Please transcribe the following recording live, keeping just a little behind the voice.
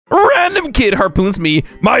random kid harpoons me.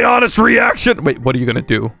 My honest reaction. Wait, what are you gonna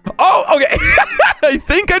do? Oh, okay. I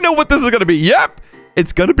think I know what this is gonna be. Yep.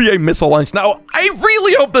 It's gonna be a missile launch. Now, I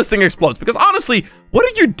really hope this thing explodes because honestly, what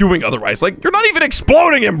are you doing otherwise? Like, you're not even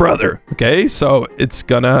exploding him, brother. Okay, so it's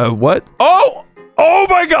gonna what? Oh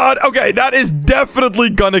my God. Okay, that is definitely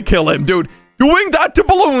gonna kill him, dude. Doing that to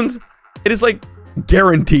balloons, it is like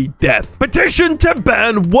guaranteed death. Petition to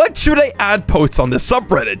ban what should I add posts on this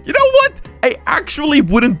subreddit. You know what? I actually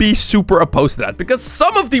wouldn't be super opposed to that because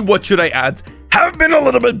some of the what should I ads have been a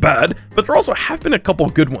little bit bad, but there also have been a couple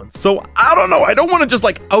good ones. So I don't know. I don't want to just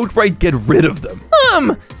like outright get rid of them.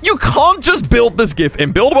 You can't just build this GIF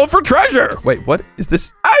in buildable for treasure. Wait, what is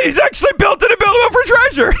this? Ah, he's actually built it in buildable for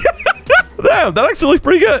treasure. Damn, that actually looks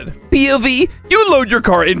pretty good. POV, you load your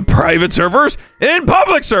car in private servers, in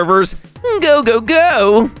public servers. Go, go,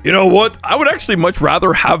 go. You know what? I would actually much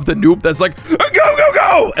rather have the noob that's like, go, go,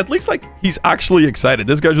 go. At least like he's actually excited.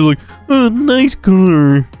 This guy's just like, oh, nice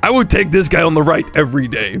car. I would take this guy on the right every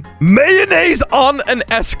day. Mayonnaise on an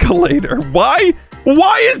escalator. Why?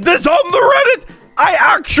 Why is this on the Reddit? I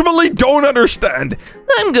actually don't understand.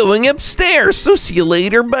 I'm going upstairs, so see you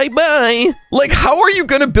later, bye-bye. Like, how are you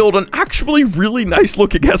gonna build an actually really nice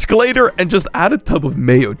looking escalator and just add a tub of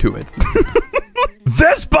mayo to it?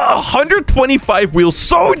 Vespa 125 wheels,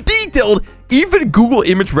 so detailed, even Google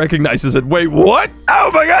image recognizes it. Wait, what?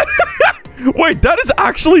 Oh my God. Wait, that is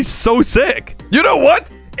actually so sick. You know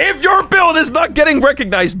what? If your build is not getting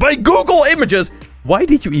recognized by Google images, why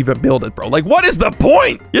did you even build it, bro? Like, what is the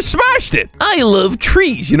point? You smashed it. I love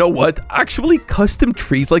trees. You know what? Actually, custom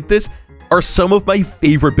trees like this are some of my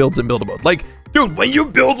favorite builds in Build a Boat. Like, dude, when you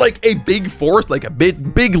build like a big forest, like a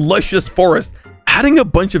big luscious forest, adding a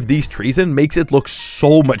bunch of these trees in makes it look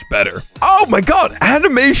so much better. Oh my God,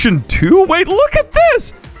 animation too? Wait, look at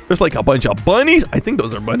this. There's like a bunch of bunnies. I think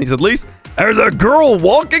those are bunnies at least. There's a girl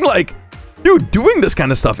walking like... Dude, doing this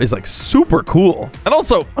kind of stuff is like super cool. And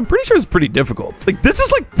also, I'm pretty sure it's pretty difficult. Like, this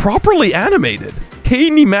is like properly animated.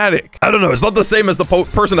 K-Nematic. I don't know. It's not the same as the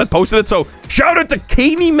person that posted it. So shout out to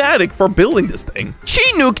K-Nematic for building this thing.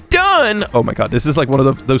 Chinook done. Oh my God. This is like one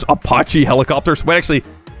of those Apache helicopters. Wait, actually,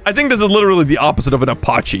 I think this is literally the opposite of an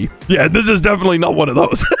Apache. Yeah, this is definitely not one of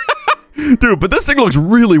those. Dude, but this thing looks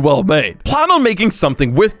really well made. Plan on making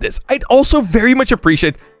something with this. I'd also very much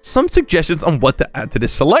appreciate some suggestions on what to add to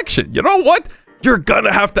this selection. You know what? You're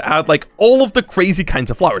gonna have to add like all of the crazy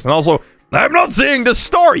kinds of flowers. And also, I'm not seeing the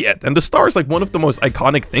star yet. And the star is like one of the most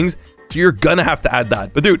iconic things. So you're gonna have to add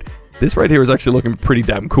that. But dude, this right here is actually looking pretty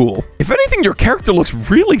damn cool. If anything, your character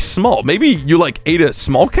looks really small. Maybe you like ate a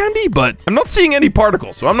small candy, but I'm not seeing any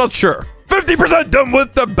particles, so I'm not sure. 50% done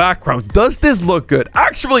with the background. Does this look good?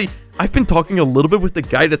 Actually, I've been talking a little bit with the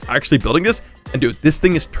guy that's actually building this, and dude, this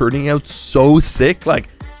thing is turning out so sick. Like,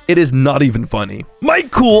 it is not even funny. My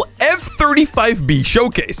cool F-35B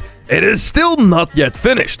showcase. It is still not yet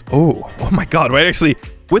finished. Oh my God. Wait, actually,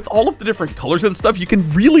 with all of the different colors and stuff, you can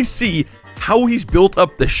really see how he's built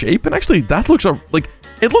up the shape. And actually, that looks like,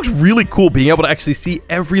 it looks really cool being able to actually see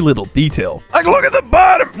every little detail. Like, look at the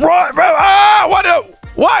bottom.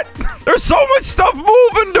 What? There's so much stuff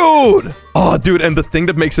moving, dude. Oh, dude, and the thing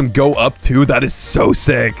that makes him go up, too, that is so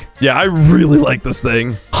sick. Yeah, I really like this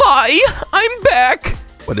thing. Hi, I'm back.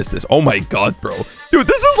 What is this? Oh, my God, bro. Dude,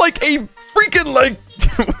 this is like a freaking,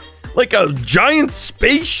 like a giant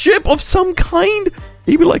spaceship of some kind.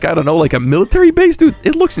 Maybe, like, I don't know, like a military base, dude.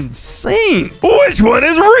 It looks insane. Which one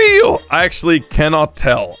is real? I actually cannot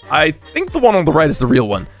tell. I think the one on the right is the real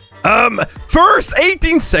one. First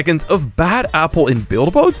 18 seconds of Bad Apple in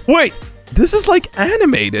Build-A-Boat? Wait, this is like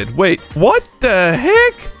animated. Wait, what the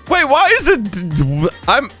heck? Wait, why is it?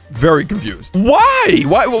 I'm very confused. Why?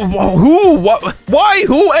 Why? Who? What? Why?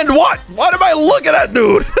 Who? And what? What am I looking at,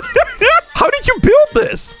 dude? How did you build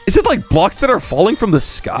this? Is it like blocks that are falling from the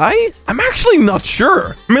sky? I'm actually not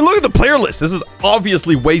sure. I mean, look at the player list. This is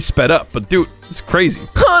obviously way sped up, but dude, it's crazy.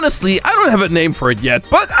 Honestly, I don't have a name for it yet,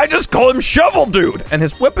 but I just call him Shovel Dude. And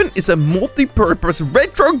his weapon is a multi-purpose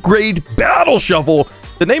retrograde battle shovel.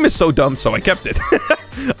 The name is so dumb, so I kept it.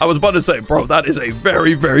 I was about to say, bro, that is a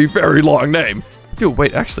very, very, very long name. Dude,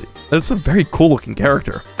 wait, actually, that's a very cool looking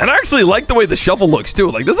character. And I actually like the way the shovel looks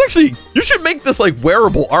too. Like, this actually, you should make this like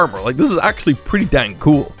wearable armor. Like, this is actually pretty dang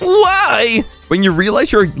cool. Why? When you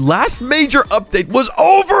realize your last major update was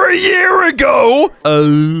over a year ago.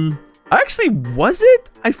 Actually, was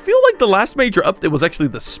it? I feel like the last major update was actually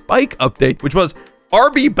the Spike update, which was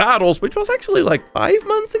RB Battles, which was actually like 5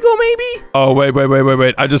 months ago, maybe? Oh,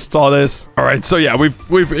 wait. I just saw this. All right, so yeah,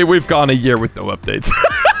 we've gone a year with no updates.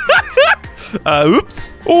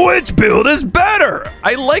 Oops. Which build is better?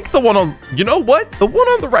 I like the one on, you know what? The one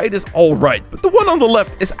on the right is all right, but the one on the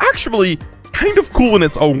left is actually kind of cool in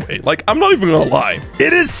its own way. Like, I'm not even gonna lie.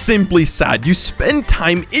 It is simply sad. You spend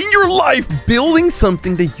time in your life building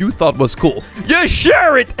something that you thought was cool. You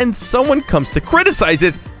share it, and someone comes to criticize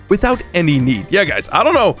it without any need. Yeah, guys, I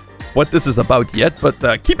don't know what this is about yet,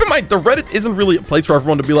 but keep in mind, the Reddit isn't really a place for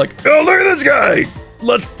everyone to be like, oh, look at this guy.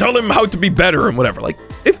 Let's tell him how to be better and whatever. Like,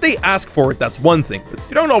 if they ask for it, that's one thing, but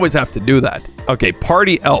you don't always have to do that. Okay,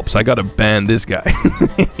 party Alps. I gotta ban this guy.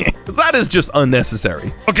 That is just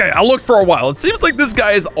unnecessary. Okay, I looked for a while. It seems like this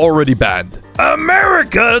guy is already banned.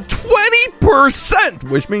 America, 20%,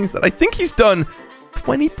 which means that I think he's done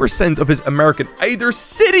 20% of his American either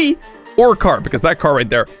city or car, because that car right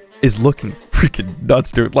there is looking freaking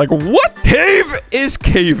nuts, dude. Like, what? Cave is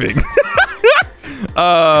caving.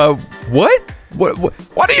 What?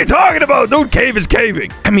 What are you talking about? Dude, cave is caving.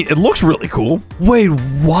 I mean, it looks really cool. Wait,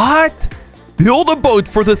 what? Build a boat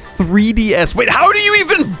for the 3DS. Wait, how do you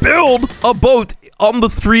even build a boat on the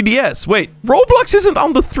 3DS? Wait, Roblox isn't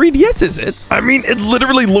on the 3DS, is it? I mean, it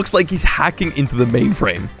literally looks like he's hacking into the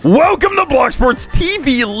mainframe. Welcome to Bloxport's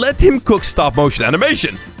TV. Let him cook stop motion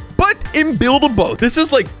animation. But in Build a Boat, this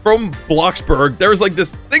is like from Bloxburg. There's like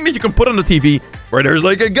this thing that you can put on the TV where there's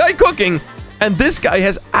like a guy cooking. And this guy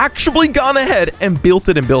has actually gone ahead and built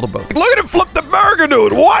it in Build a Boat. Look at him flip the burger,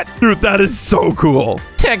 dude. What? Dude, that is so cool.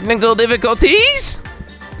 Technical difficulties?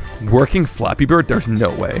 Working Flappy Bird? There's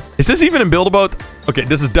no way. Is this even in Build a Boat? Okay,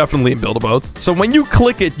 this is definitely in Build a Boat. So when you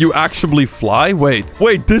click it, you actually fly? Wait,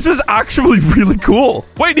 this is actually really cool.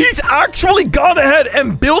 Wait, he's actually gone ahead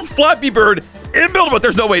and built Flappy Bird in Build a Boat.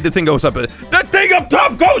 There's no way the thing goes up. The thing up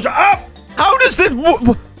top goes up. How does this...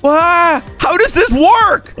 how does this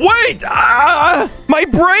work? Wait, my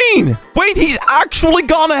brain. Wait, he's actually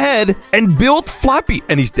gone ahead and built Flappy,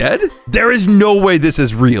 and he's dead? There is no way this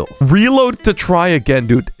is real. Reload to try again,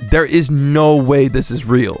 dude. There is no way this is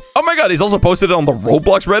real. Oh my god, he's also posted it on the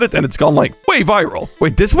Roblox Reddit, and it's gone like way viral.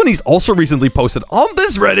 Wait, this one he's also recently posted on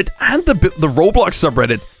this Reddit and the Roblox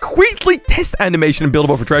subreddit. Quickly test animation and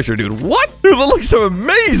buildable for treasure, dude. What? Dude, that looks so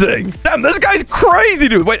amazing. Damn, this guy's crazy,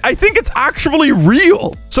 dude. Wait, I think it's actually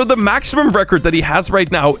real. So the maximum record that he has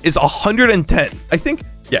right now is 110. I think,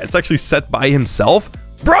 yeah, it's actually set by himself.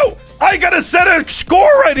 Bro, I gotta set a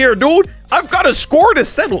score right here, dude. I've got a score to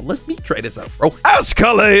settle. Let me try this out, bro.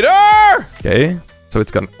 Escalator. Okay, so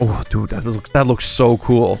it's gonna, oh, dude, that looks so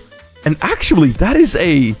cool. And actually, that is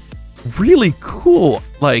a really cool,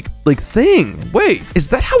 like thing. Wait, is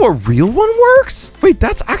that how a real one works? Wait,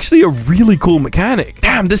 that's actually a really cool mechanic.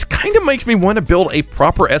 Damn, this kind of makes me want to build a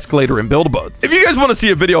proper escalator in Build a Boat. If you guys want to see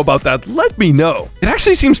a video about that, let me know. It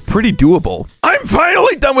actually seems pretty doable. I'm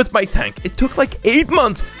finally done with my tank. It took like 8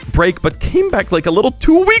 months break, but came back like a little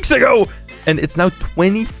 2 weeks ago. And it's now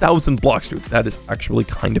 20,000 blocks, dude. That is actually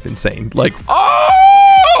kind of insane. Like,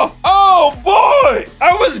 oh boy!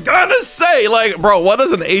 I was gonna say, like, bro, what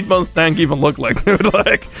does an 8-month tank even look like, dude?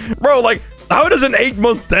 Like, bro, like, how does an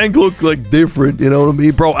 8-month tank look like different? You know what I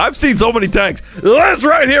mean, bro? I've seen so many tanks. This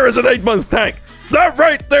right here is an 8-month tank. That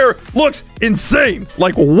right there looks insane.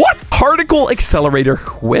 Like, what? Particle accelerator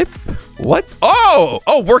whip? What?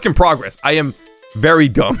 Oh, work in progress. I am very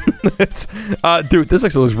dumb. Dude, this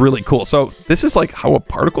actually looks really cool. So this is like how a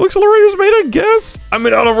particle accelerator is made, I guess. I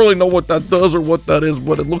mean, I don't really know what that does or what that is,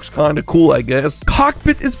 but it looks kind of cool, I guess.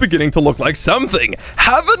 Cockpit is beginning to look like something.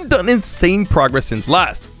 Haven't done insane progress since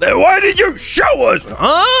last. Then why did you show us?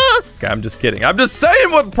 Huh? Okay, I'm just kidding. I'm just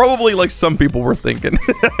saying what probably like some people were thinking.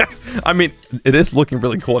 I mean, it is looking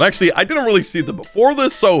really cool. And actually, I didn't really see the before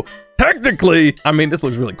this, so technically, I mean, this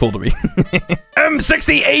looks really cool to me.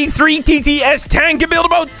 M60A3 TTS tank and Build a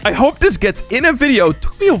Boat. I hope this gets in a video.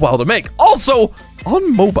 Took me a while to make. Also,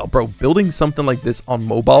 on mobile, bro, building something like this on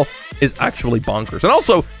mobile is actually bonkers. And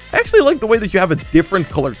also, I actually like the way that you have a different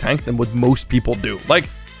color tank than what most people do. Like,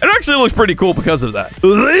 it actually looks pretty cool because of that.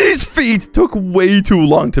 These feet took way too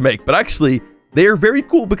long to make, but actually, they're very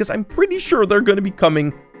cool because I'm pretty sure they're going to be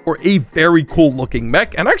coming for a very cool looking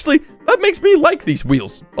mech. And actually, that makes me like these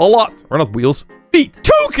wheels a lot. Or not wheels, feet.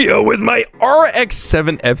 Tokyo with my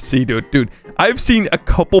RX-7 FC, dude. I've seen a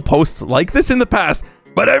couple posts like this in the past,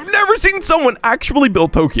 but I've never seen someone actually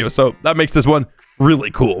build Tokyo. So that makes this one really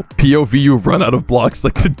cool. POV, you run out of blocks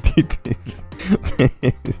like the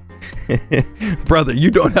brother,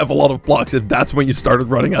 you don't have a lot of blocks. If that's when you started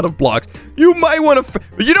running out of blocks, you might want to,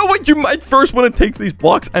 you know what? You might first want to take these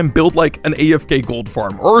blocks and build like an AFK gold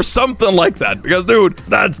farm or something like that. Because dude,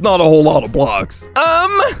 that's not a whole lot of blocks.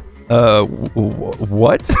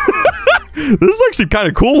 What? This is actually kind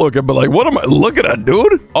of cool looking, but like, what am I looking at,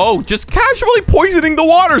 dude? Oh, just casually poisoning the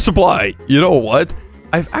water supply. You know what?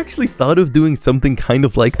 I've actually thought of doing something kind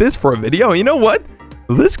of like this for a video. You know what?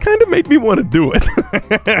 This kind of made me want to do it.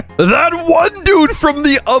 That one dude from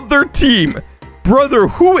the other team. Brother,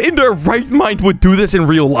 who in their right mind would do this in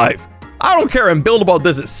real life? I don't care, and build about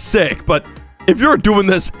this is sick, but if you're doing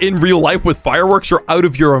this in real life with fireworks, you're out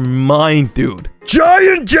of your mind, dude.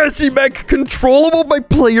 Giant Jessetc, controllable by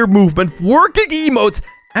player movement, working emotes,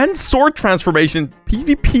 and sword transformation,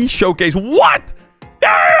 PvP showcase. What?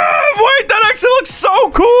 Wait, that actually looks so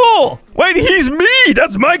cool. Wait, he's me.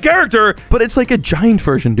 That's my character. But it's like a giant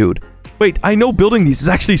version, dude. Wait, I know building these is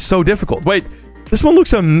actually so difficult. Wait, this one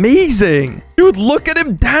looks amazing. Dude, look at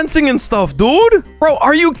him dancing and stuff, dude. Bro,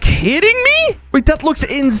 are you kidding me? Wait, that looks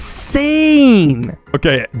insane.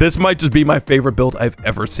 Okay, this might just be my favorite build I've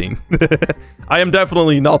ever seen. I am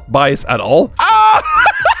definitely not biased at all. Ah!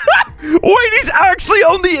 Wait, he's actually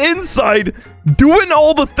on the inside doing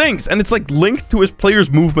all the things. And it's like linked to his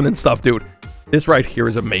player's movement and stuff, dude. This right here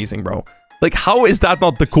is amazing, bro. Like, how is that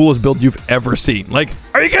not the coolest build you've ever seen? Like,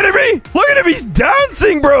 are you kidding me? Look at him. He's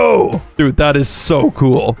dancing, bro. Dude, that is so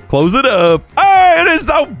cool. Close it up. Hey, it is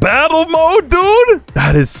now battle mode, dude.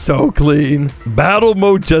 That is so clean. Battle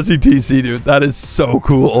mode Jessetc, dude. That is so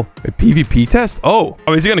cool. A PvP test? Oh,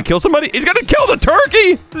 is he going to kill somebody? He's going to kill the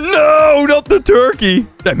turkey. No, not the turkey.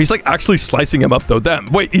 Damn, he's like actually slicing him up, though.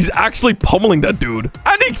 Damn. Wait, he's actually pummeling that dude.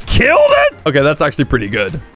 And he killed it? Okay, that's actually pretty good.